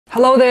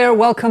Hello there,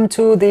 welcome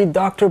to the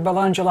Dr.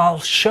 Baland Jalal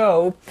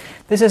show.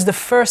 This is the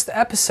first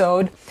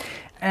episode,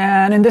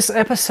 and in this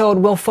episode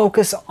we'll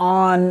focus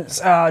on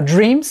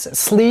dreams,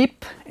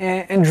 sleep,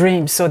 and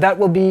dreams. So that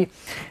will be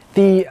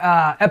the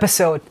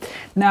episode.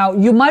 Now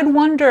you might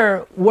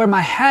wonder where my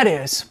head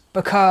is,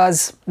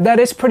 because that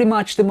is pretty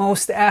much the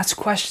most asked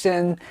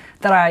question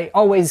that I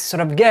always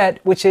sort of get,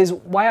 which is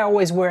why I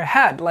always wear a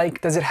hat. Like,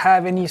 does it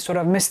have any sort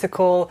of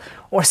mystical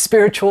or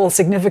spiritual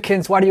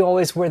significance? Why do you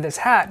always wear this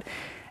hat?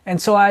 And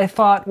so I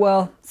thought,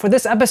 well, for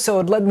this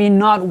episode, let me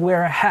not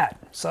wear a hat.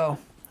 So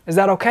is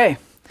that okay?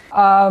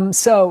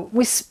 So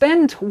we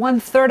spend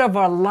 1/3 of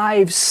our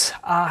lives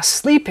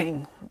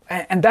sleeping,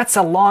 and that's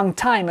a long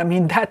time. I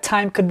mean, that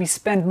time could be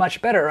spent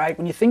much better, right?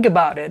 When you think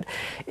about it,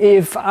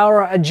 if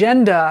our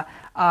agenda,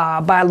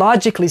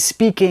 biologically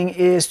speaking,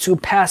 is to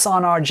pass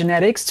on our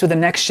genetics to the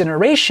next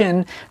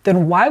generation,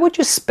 then why would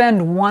you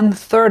spend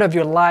 1/3 of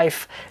your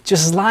life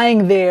just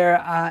lying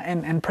there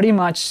and pretty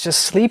much just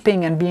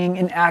sleeping and being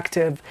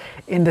inactive,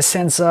 in the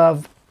sense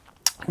of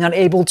not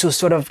able to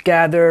sort of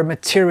gather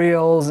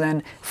materials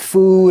and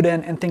food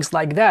and things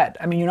like that?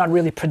 I mean, you're not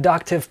really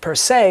productive per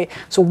se,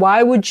 so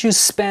why would you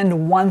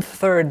spend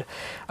 1/3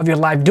 of your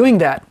life doing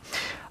that?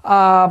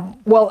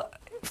 Well,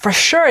 for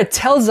sure, it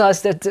tells us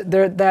that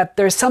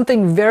there's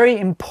something very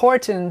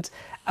important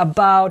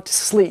about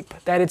sleep,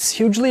 that it's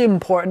hugely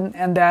important,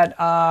 and that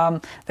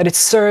it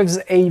serves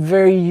a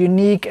very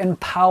unique and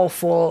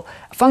powerful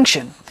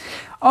function.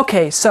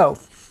 Okay, so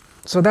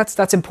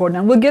that's important,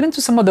 and we'll get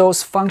into some of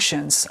those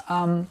functions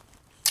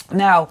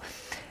now.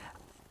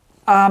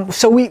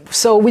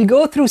 So we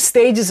go through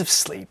stages of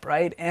sleep,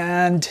 right?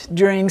 And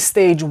during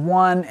stage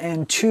 1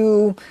 and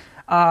 2.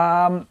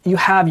 You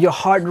have your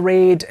heart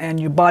rate and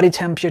your body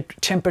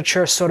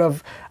temperature sort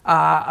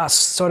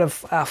of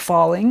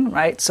falling,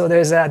 right? So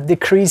there's a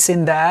decrease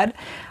in that,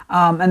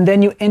 and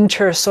then you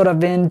enter sort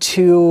of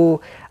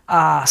into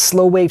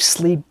slow wave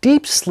sleep,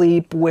 deep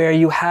sleep, where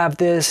you have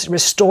this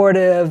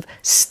restorative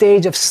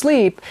stage of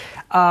sleep,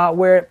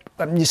 where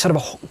your sort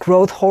of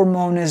growth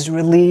hormone is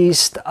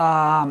released.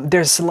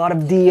 There's a lot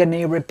of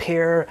DNA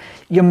repair.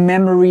 Your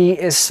memory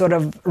is sort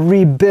of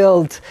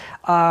rebuilt.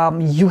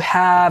 You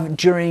have,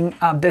 during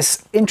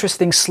this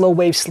interesting slow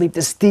wave sleep,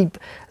 this deep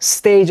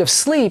stage of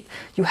sleep,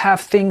 you have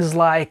things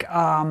like,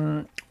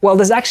 well,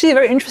 there's actually a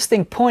very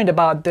interesting point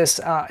about this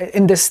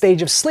in this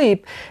stage of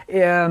sleep,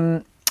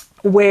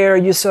 where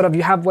you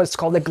have what's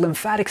called the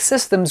lymphatic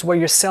systems, where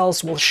your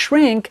cells will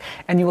shrink,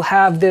 and you'll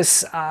have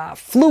this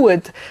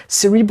fluid,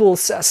 cerebral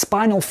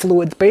spinal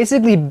fluid,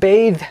 basically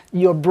bathe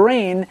your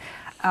brain.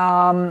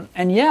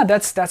 And yeah,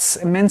 that's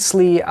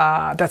immensely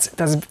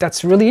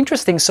that's really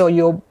interesting. So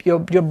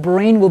your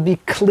brain will be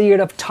cleared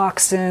of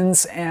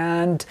toxins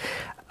and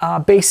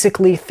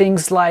basically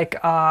things like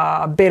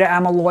beta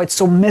amyloid,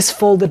 so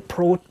misfolded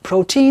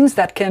proteins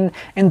that can,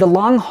 in the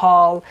long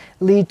haul,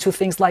 lead to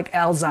things like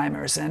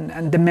Alzheimer's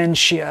and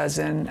dementias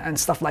and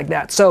stuff like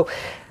that. So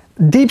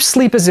deep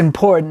sleep is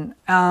important.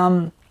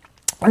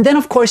 And then,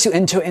 of course, you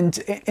enter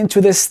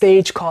into this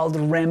stage called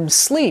REM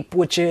sleep,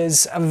 which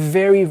is a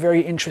very,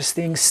 very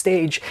interesting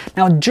stage.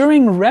 Now,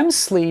 during REM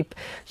sleep,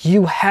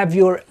 you have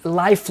your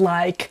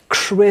lifelike,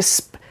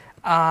 crisp,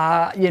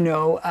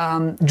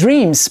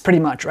 dreams, pretty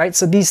much, right?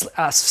 So these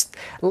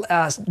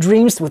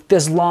dreams with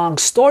this long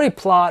story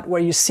plot,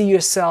 where you see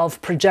yourself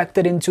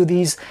projected into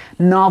these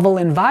novel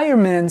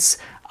environments,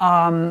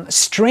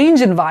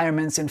 strange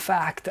environments, in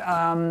fact,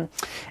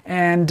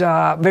 and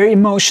very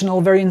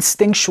emotional, very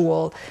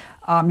instinctual.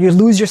 You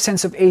lose your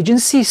sense of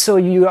agency, so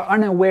you are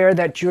unaware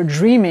that you're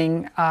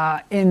dreaming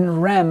in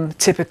REM,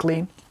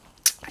 typically.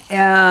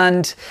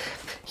 And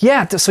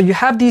yeah, so you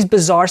have these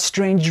bizarre,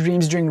 strange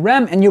dreams during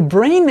REM, and your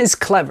brain is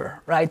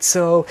clever, right?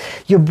 So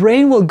your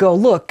brain will go,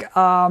 look,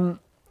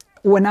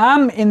 when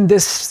I'm in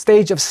this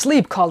stage of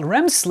sleep called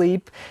REM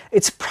sleep,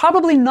 it's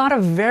probably not a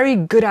very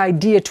good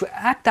idea to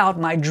act out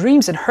my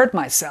dreams and hurt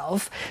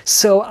myself,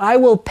 so I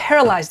will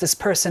paralyze this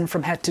person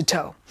from head to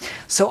toe.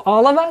 So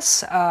all of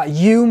us,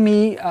 you,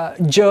 me,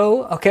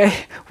 Joe,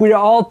 okay, we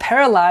are all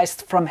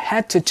paralyzed from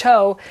head to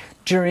toe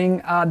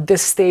during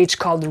this stage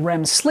called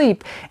REM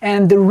sleep.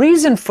 And the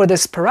reason for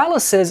this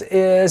paralysis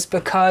is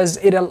because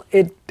it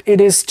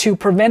is to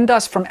prevent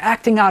us from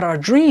acting out our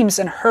dreams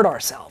and hurt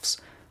ourselves.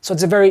 So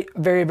it's a very,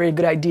 very, very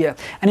good idea.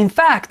 And in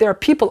fact, there are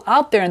people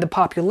out there in the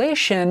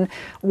population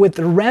with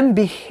REM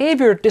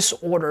behavior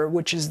disorder,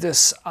 which is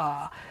this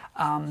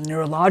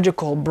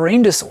neurological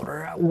brain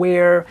disorder,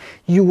 where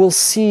you will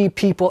see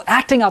people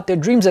acting out their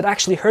dreams and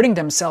actually hurting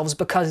themselves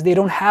because they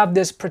don't have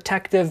this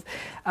protective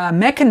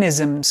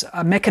mechanism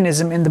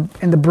in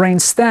the brain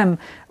stem,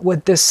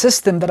 with this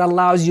system that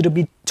allows you to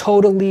be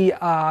totally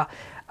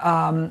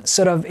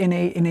sort of in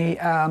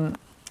a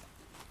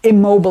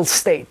immobile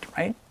state,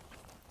 right?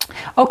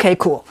 Okay,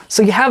 cool.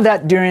 So you have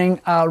that during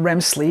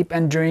REM sleep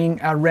and during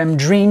REM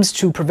dreams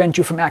to prevent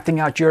you from acting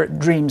out your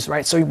dreams,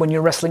 right? So when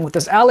you're wrestling with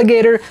this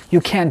alligator,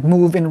 you can't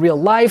move in real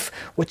life,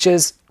 which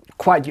is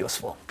quite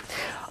useful.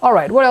 All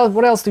right,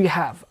 what else do you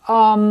have?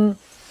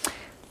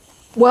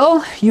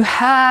 Well, you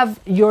have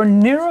your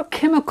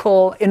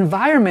neurochemical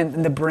environment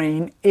in the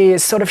brain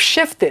is sort of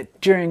shifted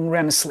during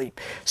REM sleep.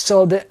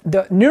 So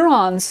the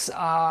neurons,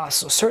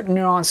 so certain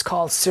neurons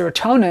called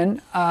serotonin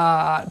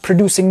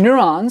producing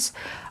neurons,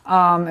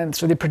 and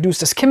so they produce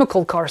this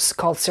chemical called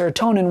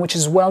serotonin, which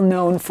is well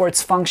known for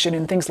its function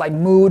in things like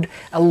mood,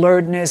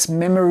 alertness,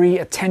 memory,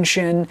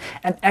 attention,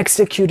 and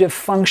executive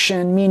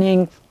function,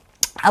 meaning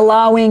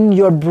allowing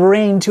your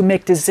brain to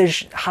make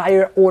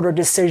higher order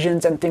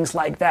decisions and things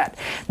like that.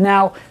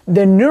 Now,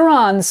 the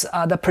neurons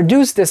that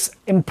produce this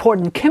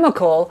important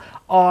chemical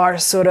are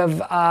sort of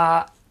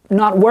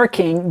not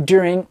working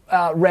during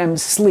REM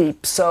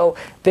sleep, so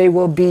they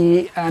will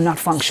be not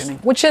functioning,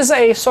 which is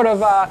a sort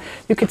of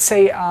you could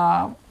say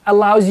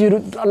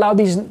allowing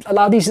these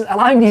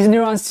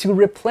neurons to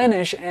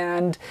replenish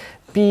and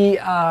be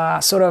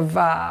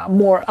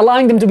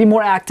allowing them to be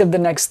more active the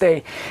next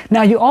day.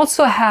 Now, you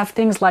also have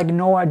things like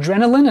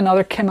noradrenaline,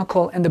 another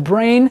chemical in the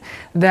brain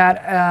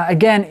that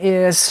again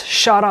is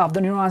shut off. The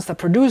neurons that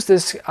produce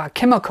this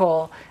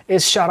chemical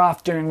is shut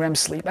off during REM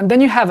sleep. And then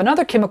you have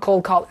another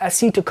chemical called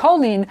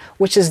acetylcholine,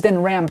 which is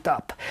then ramped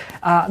up.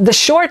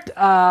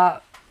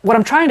 What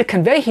I'm trying to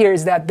convey here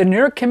is that the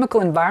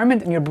neurochemical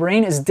environment in your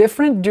brain is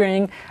different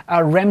during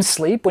REM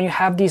sleep when you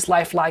have these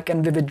lifelike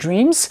and vivid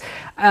dreams.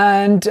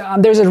 And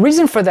there's a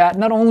reason for that.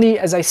 Not only,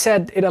 as I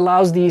said, it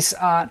allows these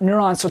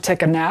neurons to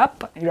take a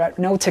nap,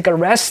 take a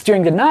rest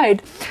during the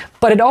night,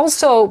 but it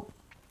also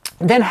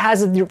then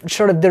has a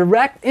sort of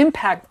direct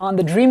impact on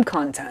the dream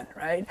content,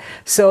 right?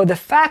 So the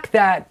fact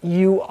that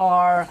you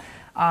are,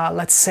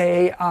 let's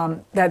say,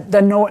 that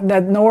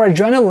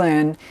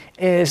noradrenaline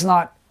is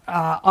not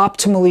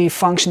optimally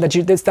function,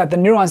 that the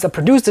neurons that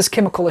produce this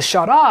chemical is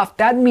shut off,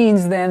 that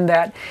means then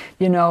that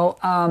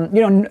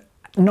noradrenaline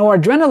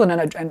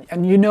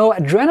and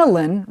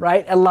adrenaline,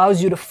 right,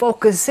 allows you to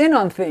focus in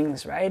on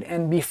things, right,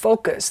 and be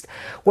focused.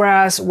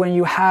 Whereas when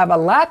you have a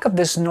lack of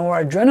this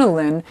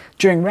noradrenaline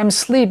during REM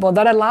sleep, well,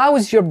 that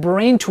allows your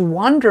brain to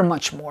wander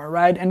much more,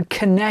 right, and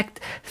connect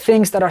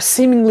things that are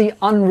seemingly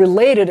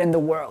unrelated in the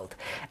world.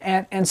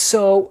 And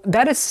so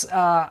that is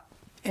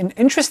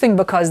interesting,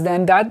 because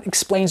then that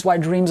explains why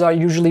dreams are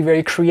usually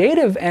very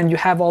creative, and you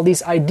have all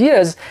these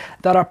ideas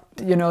that are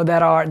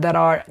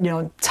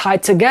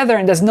tied together,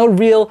 and there's no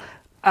real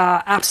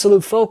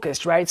absolute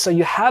focus, right? So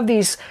you have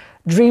these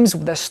dreams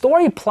with a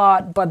story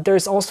plot, but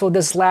there's also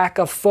this lack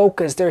of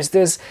focus. There's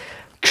this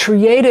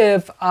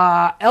creative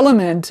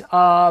element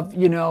of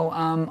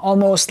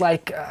almost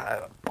like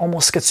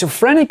almost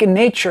schizophrenic in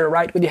nature,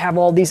 right? Where you have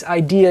all these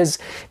ideas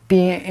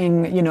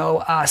being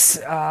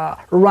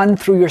run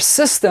through your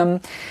system,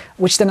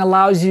 which then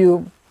allows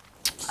you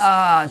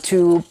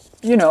to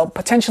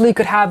potentially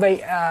could have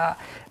a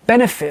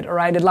benefit,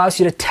 right? It allows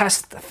you to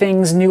test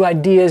things, new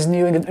ideas,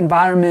 new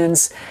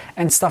environments,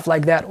 and stuff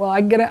like that. Well,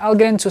 I'll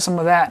get into some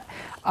of that.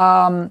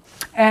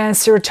 And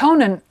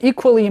serotonin,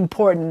 equally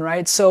important,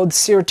 right? So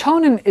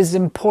serotonin is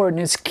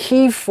important. It's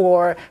key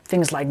for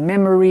things like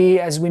memory,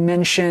 as we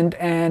mentioned,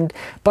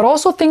 but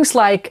also things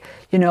like,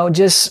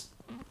 just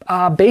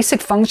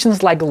basic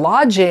functions like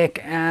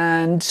logic,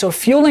 and so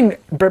fueling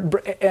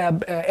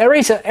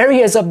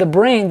areas of the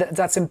brain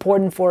that's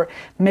important for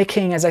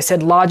making, as I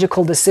said,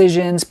 logical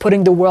decisions,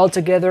 putting the world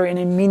together in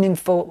a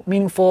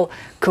meaningful,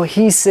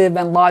 cohesive,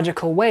 and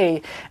logical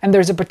way. And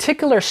there's a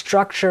particular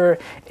structure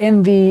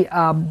in the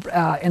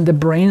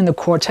brain, in the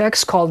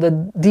cortex, called the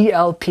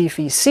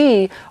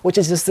DLPVC, which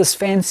is just this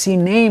fancy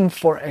name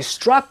for a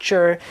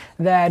structure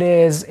that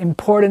is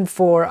important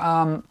for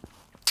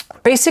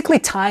basically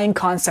tying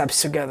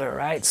concepts together,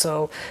 right?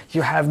 So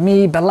you have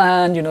me,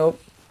 Baland,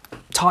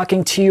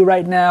 talking to you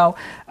right now,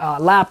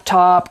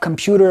 laptop,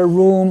 computer,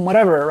 room,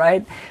 whatever,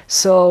 right?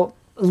 So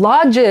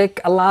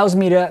logic allows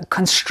me to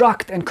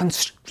construct and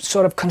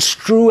sort of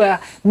construe a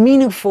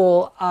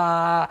meaningful,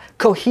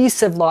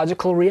 cohesive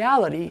logical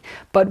reality.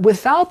 But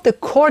without the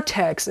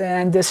cortex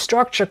and this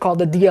structure called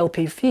the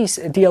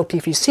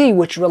DLPVC,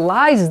 which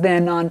relies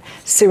then on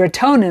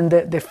serotonin,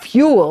 the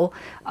fuel,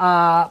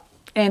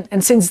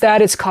 and since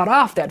that is cut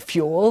off, that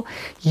fuel,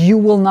 you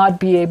will not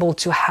be able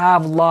to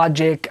have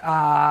logic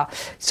guide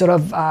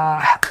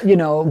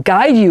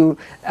you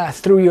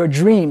through your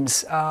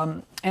dreams.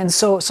 And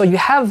so you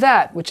have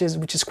that, which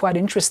is quite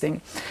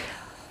interesting.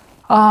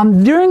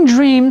 During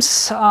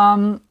dreams,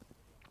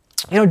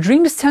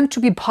 dreams tend to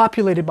be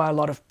populated by a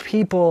lot of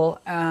people,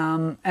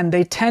 and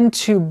they tend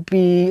to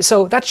be,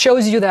 so that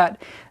shows you that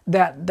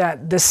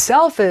the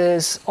self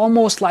is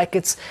almost like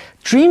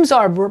dreams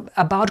are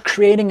about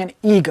creating an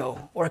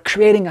ego or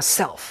creating a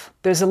self.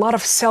 There's a lot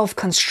of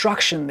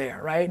self-construction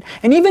there, right?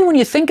 And even when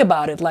you think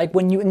about it, like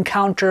when you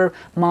encounter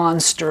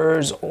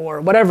monsters or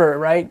whatever,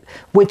 right?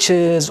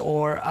 Witches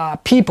or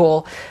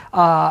people,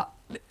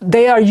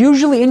 they are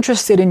usually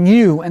interested in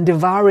you and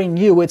devouring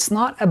you. It's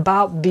not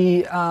about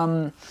the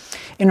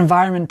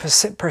environment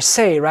per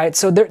se, right?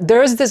 So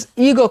there is this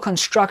ego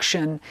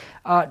construction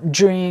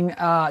during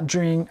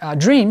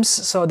dreams.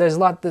 So there's a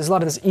lot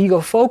of this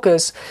ego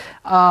focus.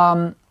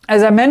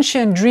 As I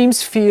mentioned,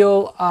 dreams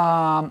feel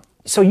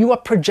so you are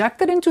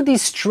projected into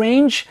these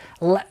strange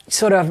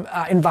sort of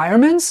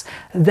environments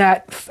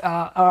that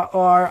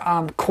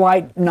are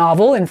quite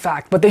novel, in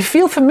fact, but they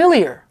feel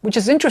familiar, which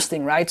is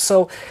interesting, right?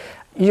 So,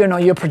 you know,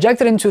 you're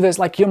projected into this,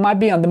 like you might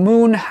be on the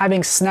moon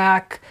having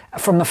snack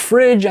from the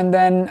fridge, and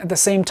then at the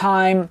same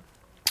time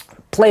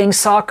playing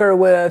soccer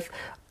with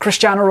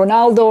Cristiano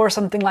Ronaldo or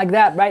something like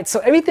that, right? So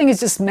everything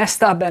is just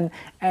messed up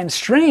and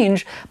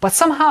strange, but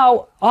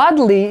somehow,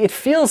 oddly, it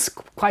feels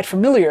quite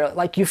familiar.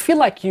 Like you feel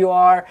like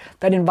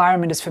that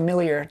environment is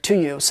familiar to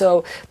you.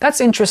 So that's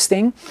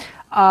interesting.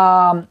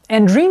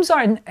 And dreams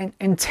are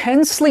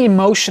intensely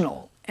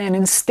emotional and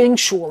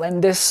instinctual,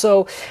 and this,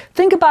 so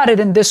think about it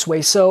in this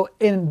way. So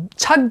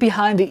tucked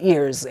behind the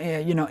ears,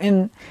 you know,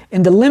 in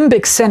the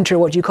limbic center,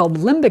 what you call the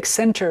limbic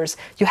centers,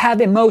 you have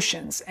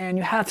emotions, and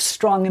you have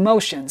strong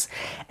emotions,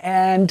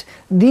 and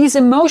these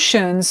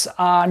emotions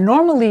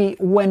normally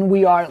when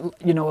we are,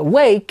 you know,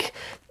 awake,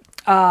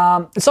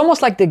 it's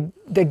almost like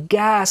the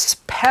gas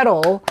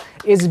pedal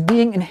is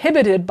being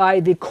inhibited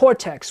by the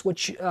cortex,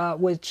 which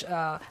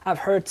I've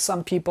heard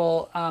some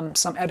people,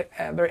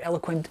 very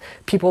eloquent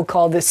people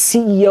call the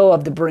CEO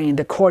of the brain,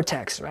 the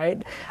cortex,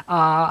 right?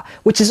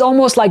 Which is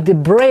almost like the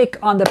brake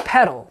on the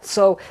pedal.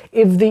 So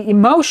if the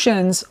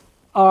emotions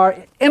are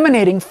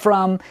emanating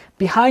from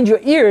behind your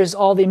ears,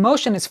 all the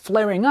emotion is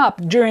flaring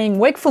up during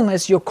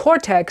wakefulness, your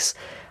cortex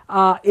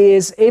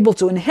is able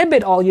to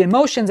inhibit all your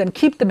emotions and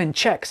keep them in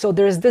check. So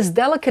there's this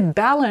delicate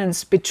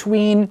balance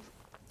between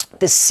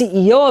the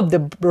CEO of the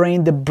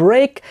brain, the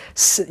brake,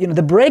 you know,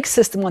 the brake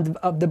system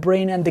of the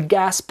brain, and the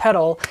gas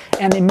pedal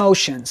and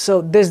emotion.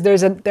 So there's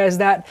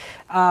that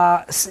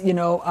you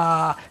know,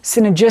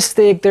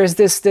 synergistic. There's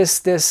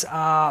this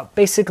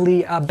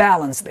basically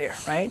balance there,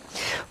 right?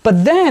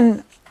 But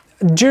then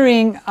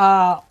during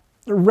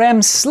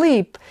REM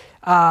sleep.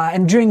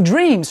 And during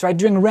dreams, right,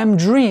 during REM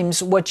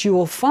dreams, what you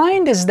will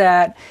find is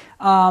that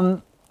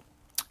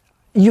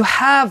you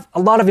have a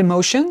lot of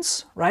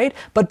emotions, right?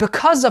 But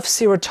because of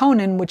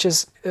serotonin, which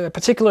is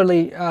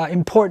particularly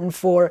important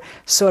for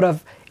sort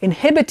of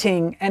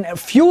inhibiting and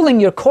fueling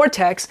your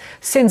cortex,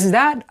 since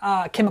that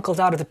chemical's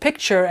out of the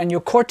picture and your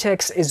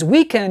cortex is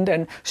weakened,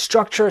 and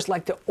structures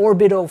like the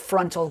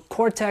orbitofrontal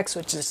cortex,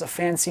 which is a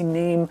fancy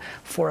name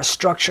for a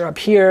structure up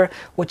here,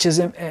 which is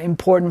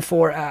important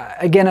for,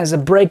 again, as a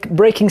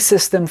braking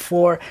system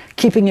for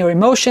keeping your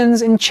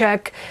emotions in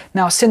check.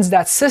 Now, since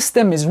that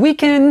system is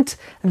weakened,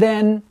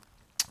 then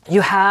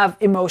you have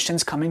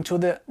emotions coming to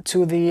the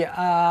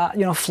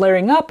you know,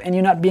 flaring up, and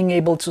you're not being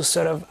able to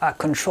sort of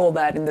control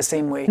that in the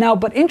same way. Now,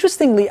 but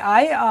interestingly,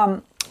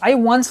 I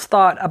once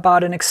thought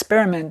about an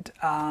experiment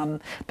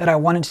that I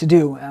wanted to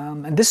do,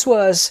 and this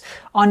was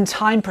on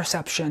time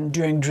perception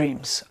during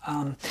dreams.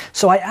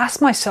 So I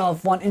asked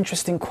myself one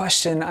interesting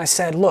question. I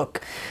said,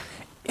 look,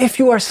 if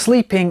you are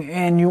sleeping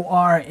and you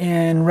are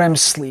in REM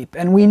sleep,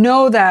 and we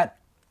know that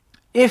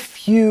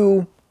if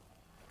you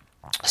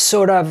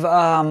sort of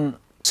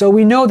so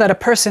we know that a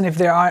person, if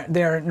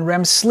they're in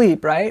REM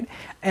sleep, right,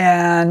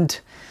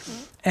 and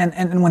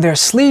when they're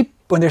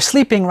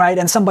sleeping, right,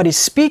 and somebody's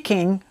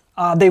speaking,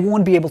 they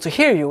won't be able to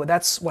hear you.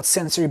 That's what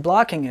sensory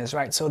blocking is,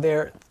 right? So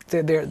they're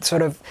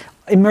sort of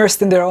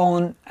immersed in their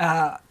own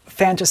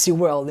fantasy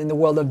world, in the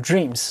world of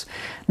dreams.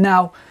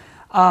 Now,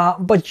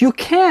 but you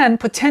can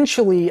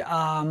potentially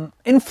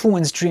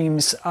influence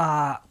dreams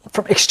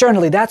from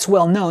externally. That's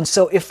well known.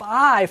 So if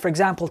I, for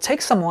example,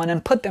 take someone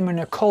and put them in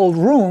a cold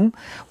room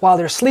while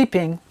they're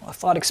sleeping, a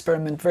thought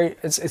experiment,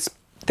 it's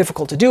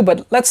difficult to do,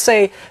 but let's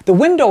say the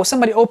window,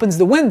 somebody opens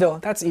the window,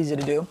 that's easy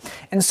to do.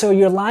 And so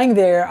you're lying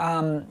there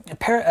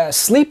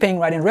sleeping,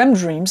 right, in REM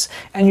dreams,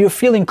 and you're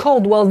feeling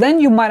cold. Well, then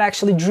you might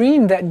actually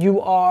dream that you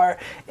are,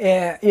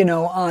 you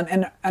know,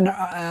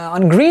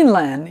 on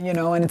Greenland, you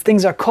know, and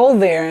things are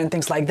cold there and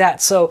things like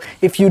that. So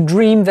if you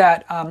dream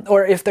that,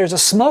 or if there's a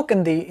smoke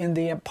in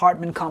the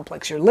apartment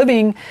complex you're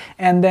living,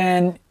 and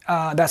then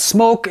that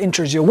smoke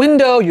enters your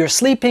window, you're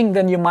sleeping,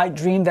 then you might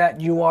dream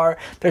that you're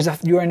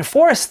in a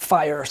forest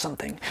fire or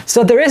something.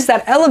 So there is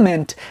that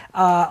element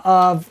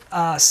of,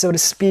 so to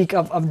speak,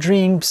 of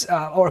dreams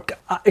or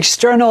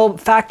external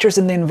factors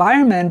in the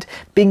environment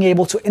being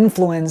able to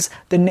influence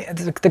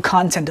the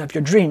content of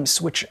your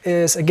dreams, which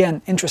is,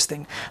 again,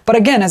 interesting. But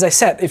again, as I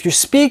said, if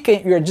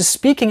you're just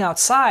speaking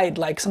outside,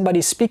 like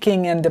somebody's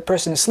speaking and the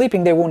person is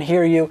sleeping, they won't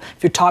hear you.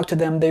 If you talk to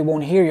them, they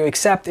won't hear you,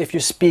 except if you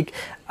speak.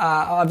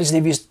 Obviously,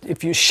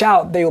 if you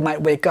shout, they might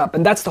wake up,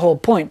 and that's the whole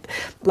point.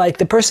 Like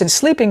the person's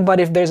sleeping, but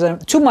if there's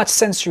too much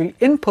sensory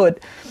input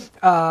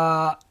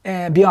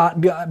and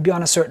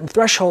beyond a certain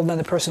threshold, then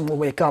the person will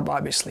wake up,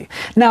 obviously.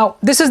 Now,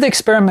 this is the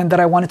experiment that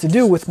I wanted to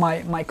do with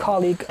my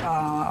colleague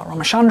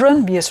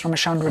Ramachandran, B.S.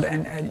 Ramachandran,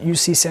 at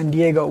UC San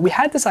Diego. We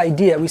had this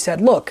idea. We said,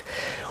 look,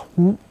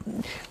 you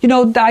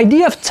know, the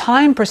idea of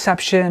time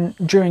perception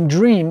during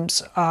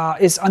dreams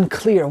is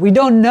unclear. We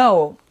don't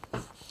know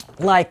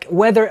like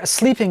whether a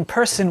sleeping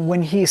person,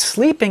 when he's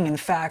sleeping, in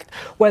fact,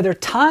 whether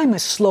time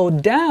is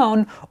slowed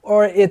down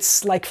or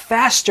it's like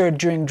faster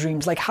during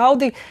dreams, like how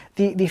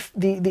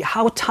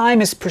how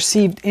time is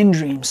perceived in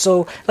dreams.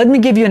 So let me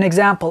give you an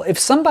example. If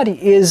somebody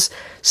is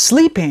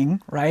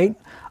sleeping, right,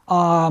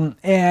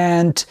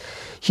 and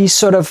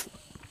so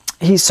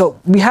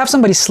we have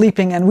somebody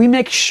sleeping, and we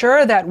make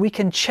sure that we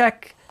can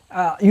check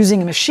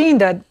using a machine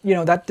that, you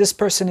know, that this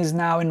person is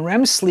now in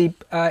REM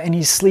sleep and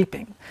he's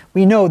sleeping.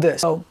 We know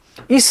this. So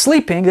he's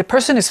sleeping, the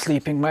person is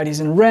sleeping, right? He's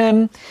in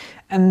REM,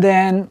 and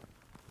then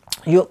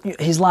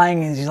he's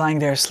lying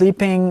there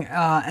sleeping,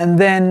 and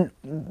then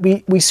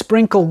we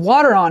sprinkle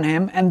water on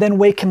him and then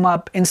wake him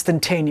up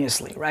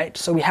instantaneously, right?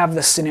 So we have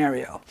this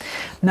scenario.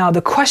 Now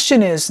the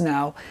question is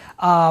now,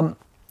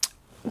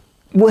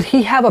 would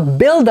he have a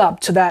build-up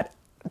to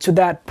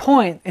that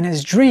point in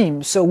his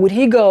dream? So would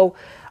he go,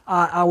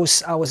 I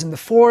was in the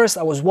forest,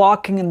 I was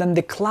walking, and then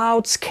the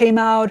clouds came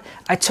out,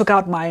 I took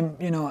out my,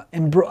 you know,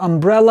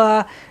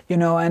 umbrella, you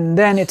know, and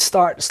then it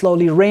started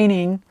slowly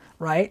raining,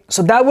 right?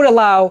 So that would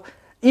allow,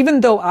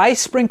 even though I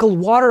sprinkled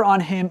water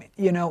on him,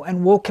 you know,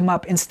 and woke him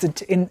up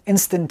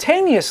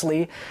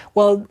instantaneously,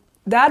 well,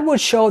 that would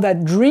show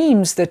that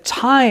dreams, the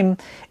time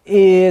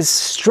is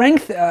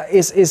stretched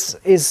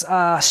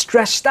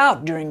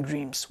out during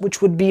dreams,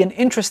 which would be an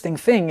interesting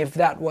thing if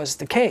that was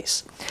the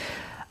case.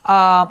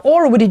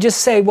 Or would he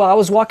just say, well, I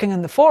was walking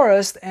in the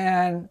forest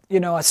and, you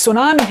know, a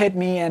tsunami hit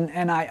me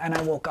and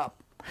I woke up?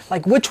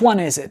 Like, which one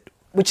is it?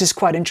 Which is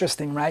quite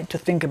interesting, right, to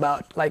think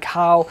about, like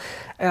how,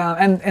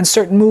 and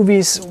certain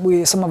movies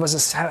some of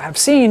us have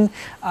seen,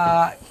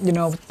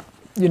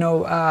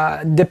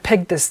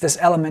 depict this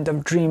element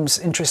of dreams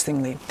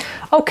interestingly.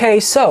 Okay,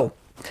 so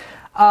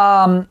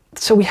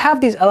we have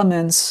these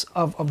elements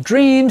of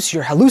dreams.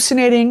 You're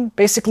hallucinating.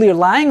 Basically, you're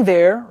lying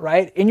there,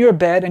 right, in your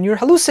bed, and you're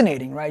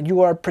hallucinating, right?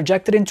 You are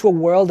projected into a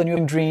world and you're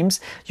in dreams.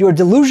 You're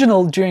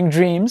delusional during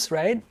dreams,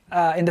 right?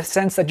 In the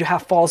sense that you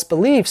have false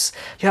beliefs.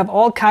 You have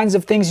all kinds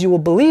of things you will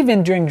believe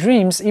in during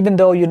dreams, even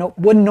though you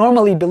wouldn't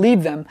normally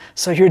believe them.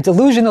 So you're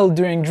delusional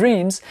during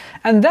dreams.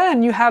 And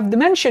then you have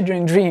dementia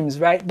during dreams,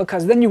 right?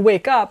 Because then you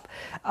wake up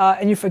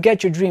and you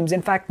forget your dreams.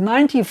 In fact,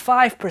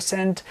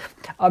 95%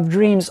 of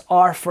dreams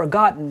are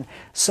forgotten.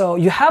 So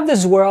you have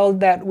this world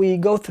that we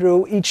go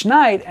through each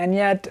night, and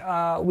yet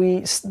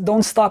we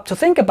don't stop to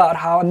think about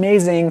how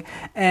amazing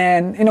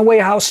and, in a way,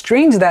 how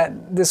strange that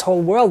this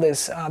whole world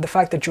is. The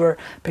fact that you're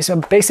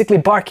basically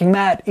barking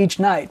mad each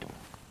night.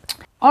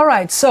 All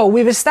right, so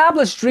we've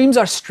established dreams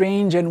are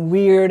strange and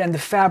weird, and the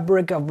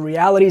fabric of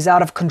reality is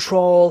out of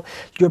control.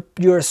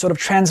 You're sort of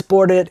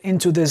transported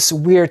into this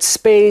weird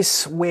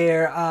space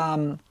where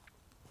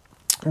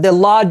the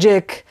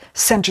logic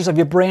centers of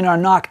your brain are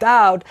knocked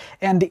out,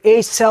 and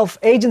the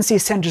self-agency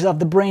centers of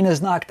the brain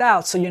is knocked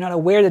out. So you're not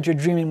aware that you're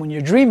dreaming when you're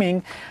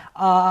dreaming,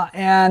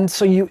 and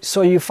so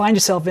you find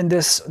yourself in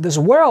this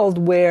world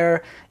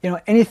where, you know,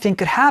 anything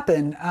could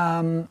happen,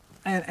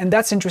 and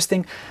that's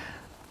interesting.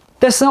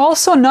 There's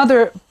also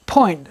another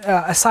point,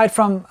 aside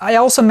from, I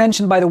also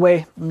mentioned, by the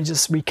way, let me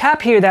just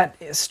recap here, that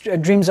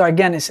dreams are,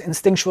 again, is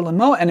instinctual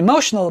and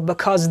emotional,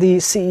 because the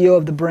CEO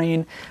of the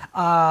brain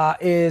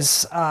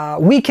is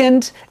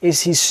weakened,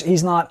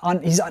 he's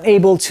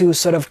unable to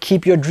sort of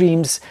keep your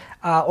dreams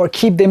or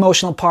keep the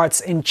emotional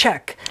parts in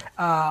check.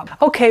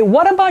 Okay,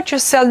 what about your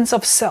sense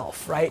of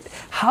self, right?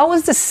 How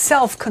is the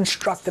self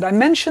constructed? I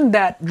mentioned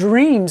that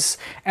dreams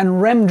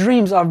and REM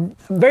dreams are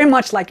very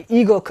much like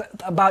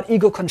about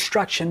ego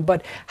construction,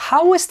 but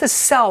how is the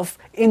self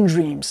in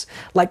dreams?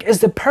 Like, is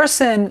the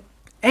person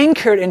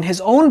anchored in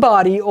his own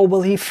body, or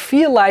will he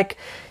feel like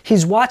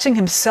he's watching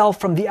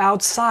himself from the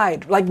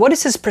outside? Like, what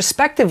is his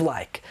perspective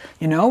like?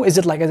 You know, is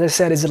it like, as I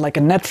said, is it like a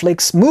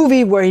Netflix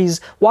movie where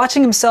he's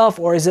watching himself,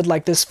 or is it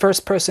like this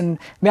first person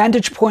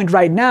vantage point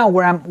right now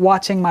where I'm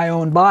watching my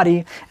own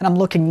body and I'm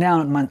looking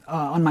down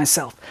on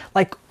myself?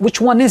 Like,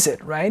 which one is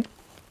it, right?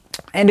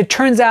 And it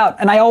turns out,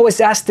 and I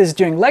always ask this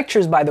during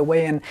lectures, by the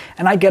way, and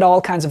I get all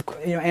kinds of,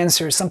 you know,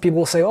 answers. Some people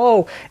will say,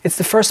 oh, it's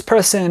the first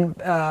person,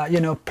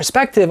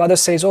 perspective.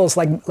 Others say, oh, it's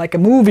like a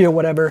movie or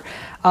whatever.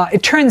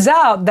 It turns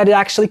out that it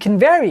actually can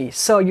vary.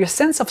 So your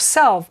sense of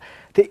self,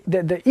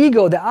 the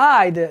ego, the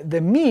I,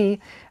 the me,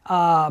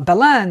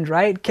 Baland,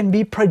 right, can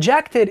be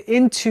projected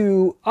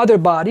into other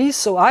bodies.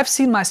 So I've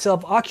seen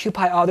myself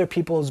occupy other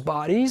people's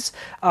bodies,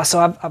 so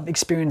I've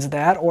experienced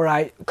that. Or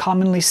I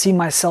commonly see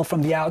myself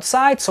from the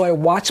outside, so I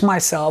watch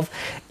myself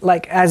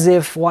like as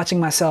if watching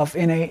myself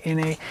in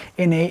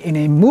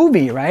a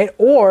movie, right?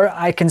 Or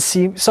I can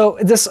see, so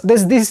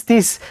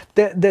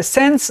the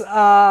sense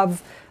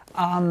of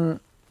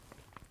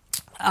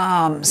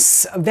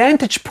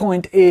vantage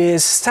point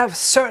is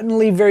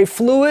certainly very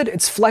fluid,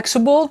 it's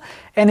flexible,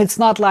 and it's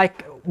not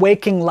like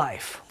waking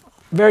life.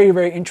 Very,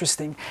 very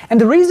interesting. And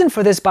the reason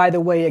for this, by the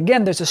way,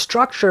 again, there's a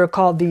structure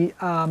called the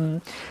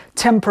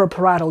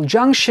temporoparietal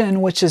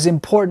junction, which is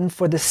important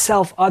for the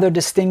self-other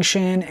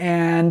distinction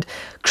and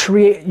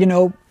create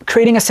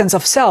creating a sense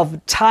of self,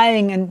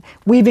 tying and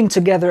weaving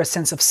together a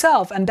sense of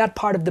self. And that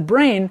part of the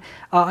brain,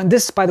 and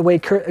this, by the way,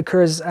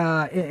 occurs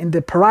in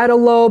the parietal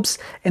lobes,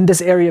 in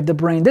this area of the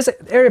brain. This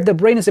area of the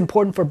brain is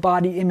important for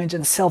body image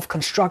and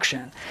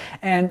self-construction.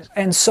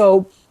 And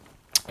so,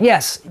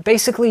 yes,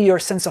 basically your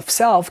sense of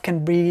self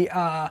can be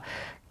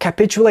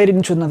capitulated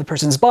into another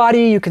person's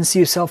body. You can see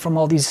yourself from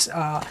all these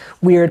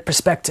weird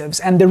perspectives.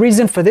 And the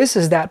reason for this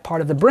is that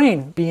part of the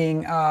brain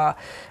being,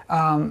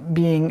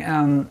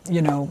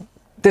 you know,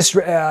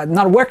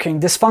 not working,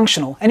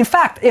 dysfunctional. And in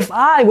fact, if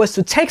I was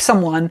to take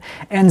someone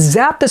and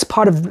zap this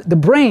part of the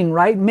brain,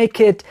 right, make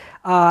it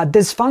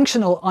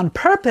dysfunctional on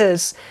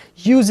purpose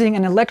using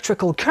an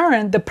electrical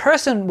current, the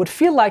person would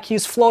feel like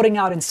he's floating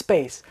out in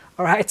space.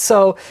 All right,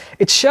 so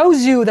it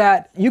shows you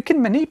that you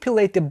can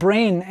manipulate the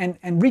brain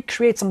and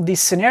recreate some of these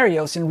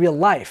scenarios in real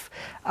life.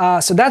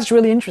 So that's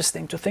really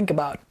interesting to think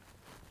about.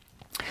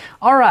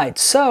 All right,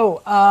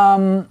 so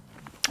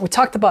we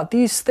talked about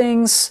these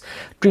things.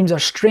 Dreams are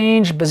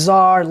strange,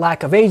 bizarre,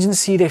 lack of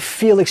agency. They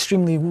feel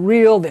extremely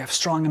real. They have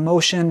strong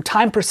emotion.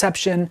 Time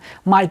perception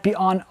might be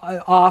on,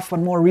 off, but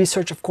more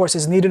research, of course,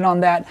 is needed on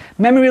that.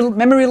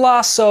 Memory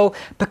loss. So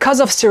because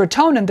of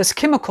serotonin, this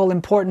chemical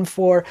important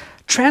for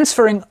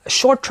transferring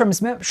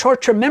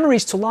short-term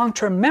memories to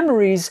long-term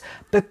memories,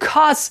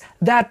 because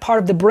that part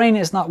of the brain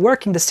is not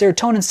working, the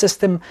serotonin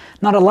system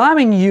not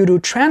allowing you to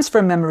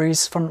transfer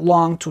memories from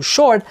long to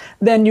short,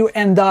 then you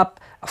end up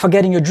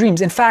forgetting your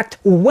dreams. In fact,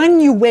 when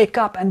you wake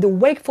up, and the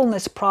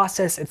wakefulness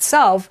process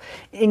itself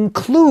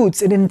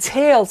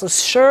entails a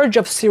surge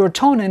of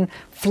serotonin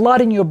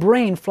flooding your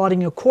brain, flooding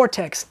your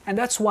cortex. And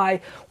that's why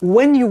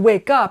when you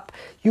wake up,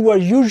 you are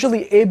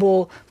usually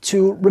able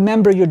to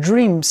remember your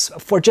dreams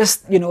for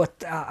just, you know,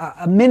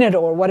 a minute,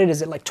 or what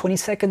is it, like 20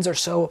 seconds or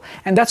so.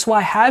 And that's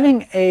why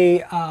having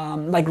a,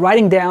 like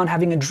writing down,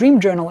 having a dream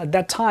journal at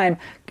that time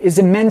is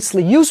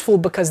immensely useful,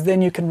 because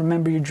then you can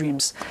remember your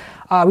dreams.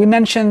 We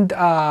mentioned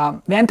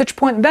vantage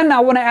point. Then I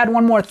want to add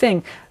one more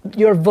thing.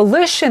 Your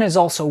volition is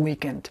also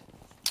weakened.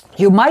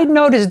 You might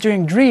notice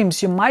during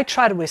dreams, you might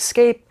try to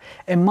escape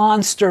a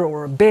monster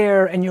or a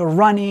bear, and you're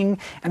running,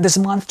 and this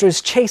monster is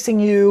chasing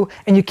you,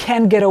 and you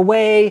can't get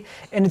away,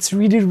 and it's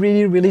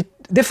really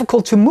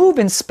difficult to move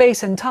in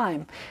space and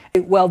time.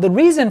 Well, the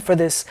reason for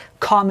this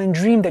common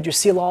dream that you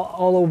see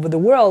all over the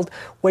world,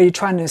 where you're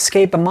trying to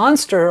escape a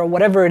monster or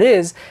whatever it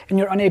is, and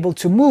you're unable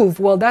to move,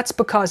 well, that's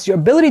because your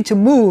ability to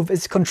move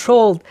is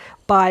controlled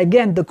by,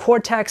 again, the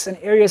cortex and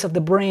areas of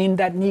the brain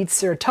that need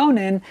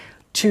serotonin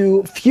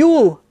to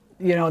fuel,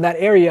 you know, that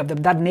area of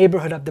that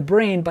neighborhood of the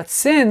brain. But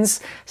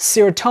since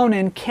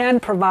serotonin can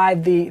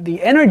provide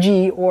the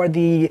energy or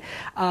the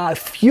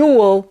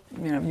fuel,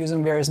 you know,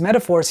 using various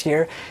metaphors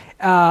here,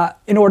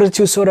 in order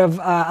to sort of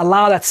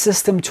allow that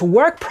system to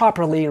work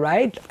properly,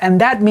 right? And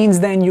that means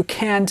then you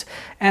can't,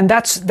 and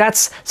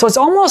that's so it's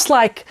almost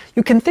like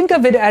you can think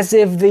of it as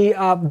if the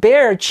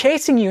bear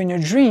chasing you in your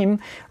dream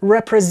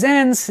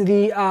represents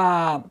the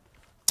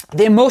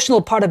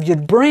emotional part of your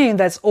brain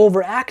that's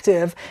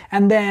overactive,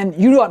 and then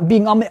you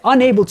being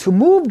unable to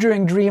move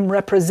during dream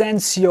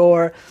represents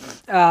your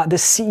the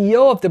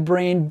CEO of the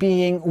brain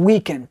being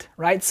weakened,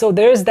 right? So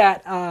there's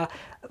that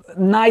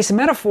nice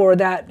metaphor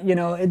that, you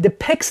know, it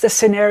depicts the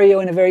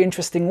scenario in a very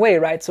interesting way,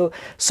 right?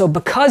 So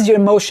because your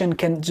emotion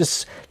can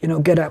just, you know,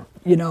 get a,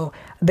 you know,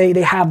 they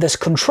have this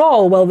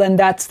control, well, then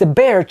that's the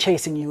bear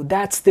chasing you,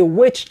 that's the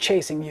witch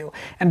chasing you.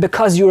 And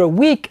because you're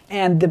weak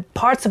and the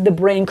parts of the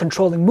brain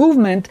controlling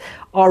movement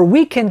are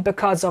weakened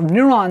because of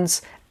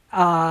neurons,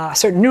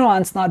 certain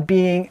neurons not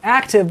being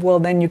active, well,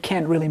 then you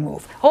can't really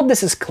move. Hope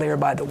this is clear,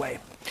 by the way.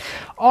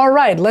 All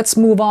right, let's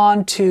move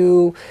on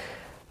to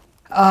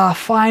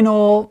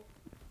final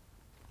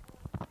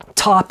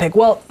topic.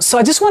 Well, so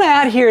I just want to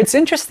add here, it's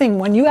interesting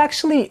when you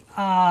actually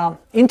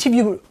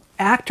interview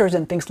actors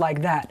and things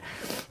like that,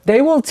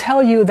 they will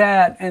tell you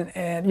that,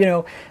 and you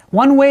know,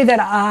 one way that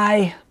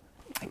I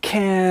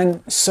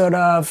can sort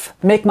of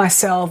make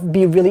myself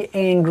be really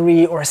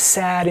angry or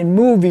sad in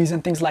movies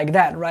and things like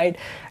that, right?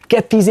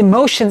 Get these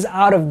emotions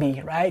out of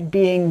me, right?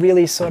 Being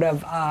really sort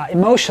of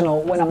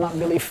emotional when I'm not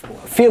really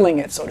feeling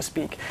it, so to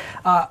speak.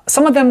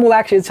 Some of them will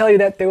actually tell you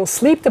that they will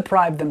sleep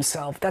deprive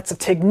themselves. That's a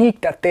technique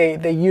that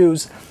they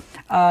use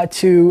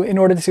in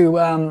order to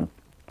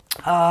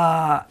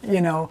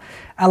you know,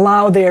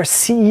 allow their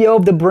CEO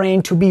of the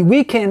brain to be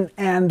weakened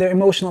and their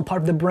emotional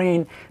part of the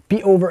brain be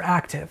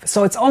overactive.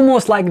 So it's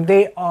almost like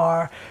they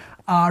are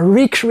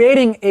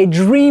recreating a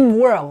dream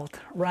world,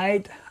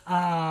 right?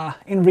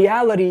 In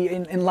reality,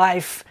 in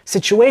life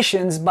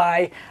situations,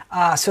 by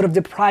sort of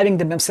depriving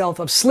themselves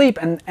of sleep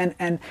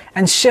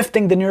and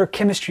shifting the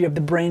neurochemistry of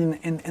the brain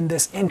in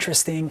this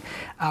interesting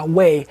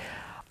way.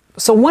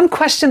 So one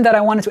question that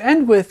I wanted to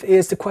end with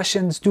is the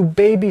questions, do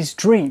babies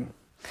dream?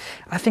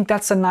 I think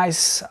that's a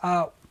nice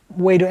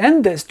way to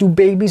end this. Do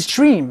babies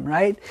dream,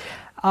 right?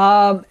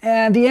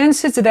 And the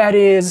answer to that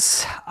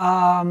is,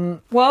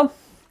 well,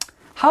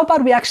 how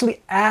about we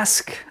actually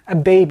ask a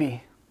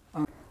baby?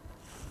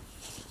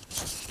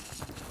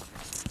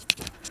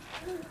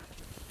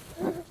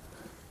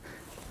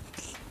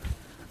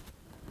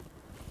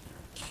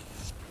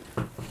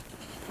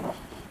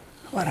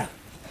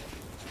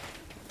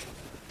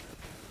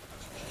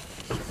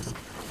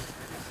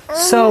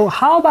 So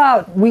how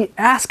about we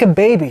ask a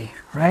baby,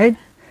 right?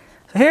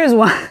 So here's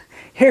one.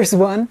 Here's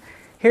one.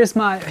 Here's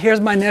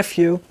my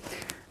nephew.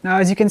 Now,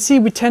 as you can see,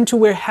 we tend to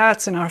wear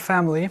hats in our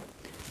family.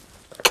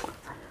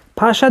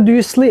 Pasha, do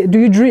you sleep? Do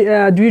you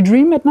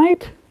dream at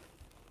night?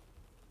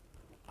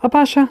 Oh,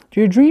 Pasha,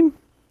 do you dream?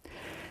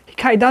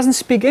 He doesn't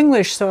speak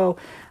English, so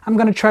I'm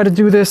gonna try to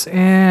do this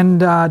in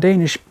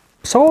Danish.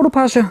 Sover du,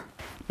 Pasha?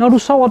 Når du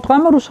sover,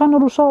 drømmer du så, når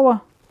du sover?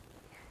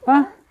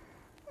 Hvad?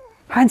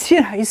 Han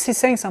siger, he's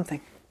saying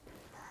something.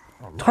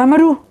 Drømmer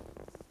du?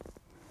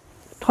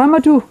 Drømmer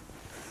du?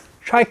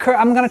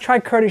 I'm gonna try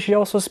Kurdish. He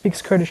also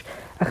speaks Kurdish.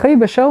 Oh,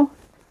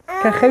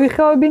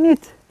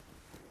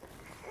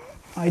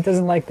 he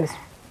doesn't like this.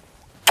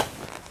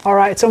 All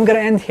right, so I'm gonna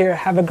end here.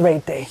 Have a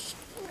great day.